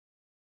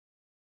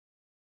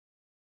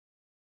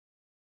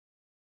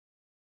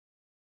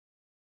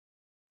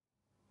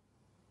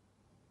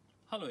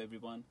Hello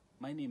everyone,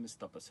 my name is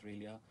Tapas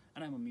Relia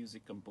and I'm a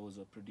music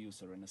composer,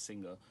 producer and a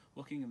singer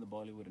working in the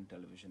Bollywood and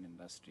television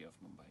industry of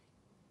Mumbai.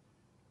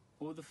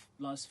 Over the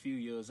last few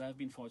years, I've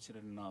been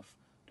fortunate enough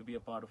to be a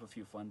part of a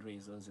few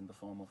fundraisers in the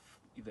form of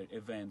either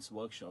events,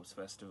 workshops,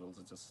 festivals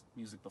or just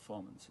music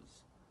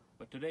performances.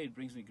 But today it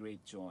brings me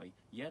great joy,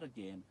 yet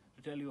again,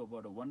 to tell you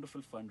about a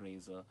wonderful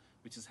fundraiser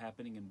which is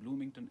happening in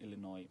Bloomington,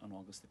 Illinois on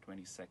August the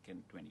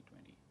 22nd,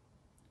 2020.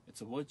 It's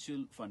a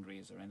virtual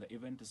fundraiser and the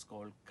event is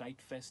called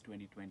Kite Fest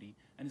 2020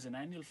 and is an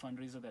annual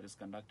fundraiser that is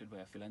conducted by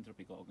a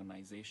philanthropic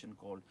organization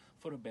called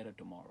For a Better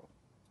Tomorrow.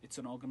 It's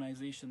an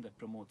organization that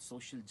promotes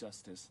social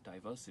justice,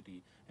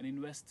 diversity, and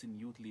invests in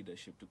youth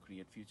leadership to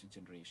create future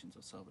generations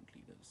of servant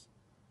leaders.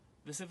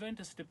 This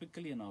event is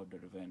typically an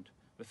outdoor event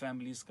where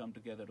families come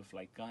together to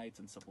fly kites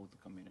and support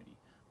the community.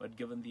 But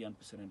given the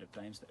unprecedented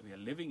times that we are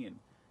living in,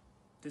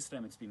 this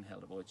time it's been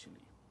held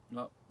virtually.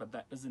 But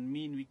that doesn't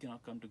mean we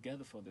cannot come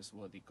together for this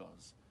worthy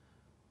cause.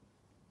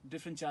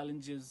 Different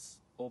challenges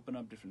open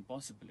up different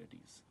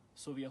possibilities.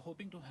 So we are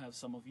hoping to have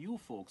some of you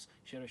folks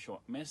share a short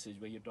message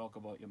where you talk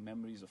about your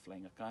memories of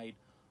flying a kite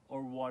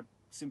or what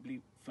simply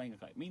flying a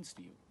kite means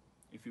to you.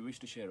 If you wish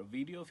to share a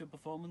video of your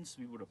performance,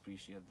 we would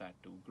appreciate that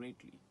too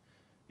greatly.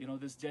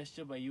 This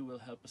gesture by you will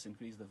help us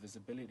increase the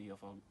visibility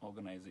of our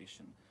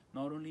organization,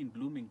 not only in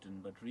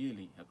Bloomington, but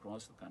really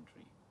across the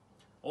country.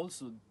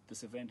 Also,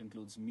 this event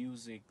includes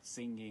music,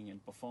 singing,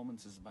 and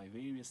performances by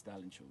various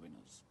talent show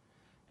winners.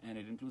 And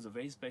it includes a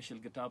very special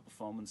guitar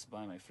performance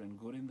by my friend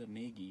Gurinder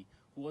Negi,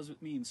 who was with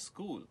me in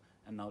school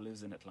and now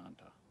lives in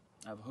Atlanta.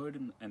 I've heard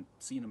him and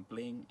seen him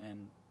playing,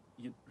 and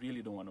you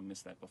really don't want to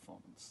miss that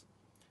performance.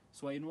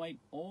 So I invite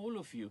all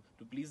of you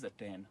to please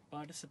attend,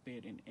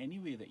 participate in any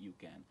way that you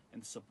can,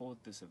 and support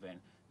this event,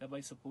 thereby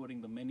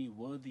supporting the many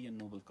worthy and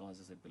noble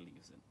causes it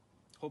believes in.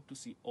 Hope to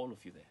see all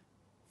of you there.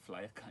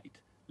 Fly a kite,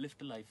 live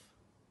a life.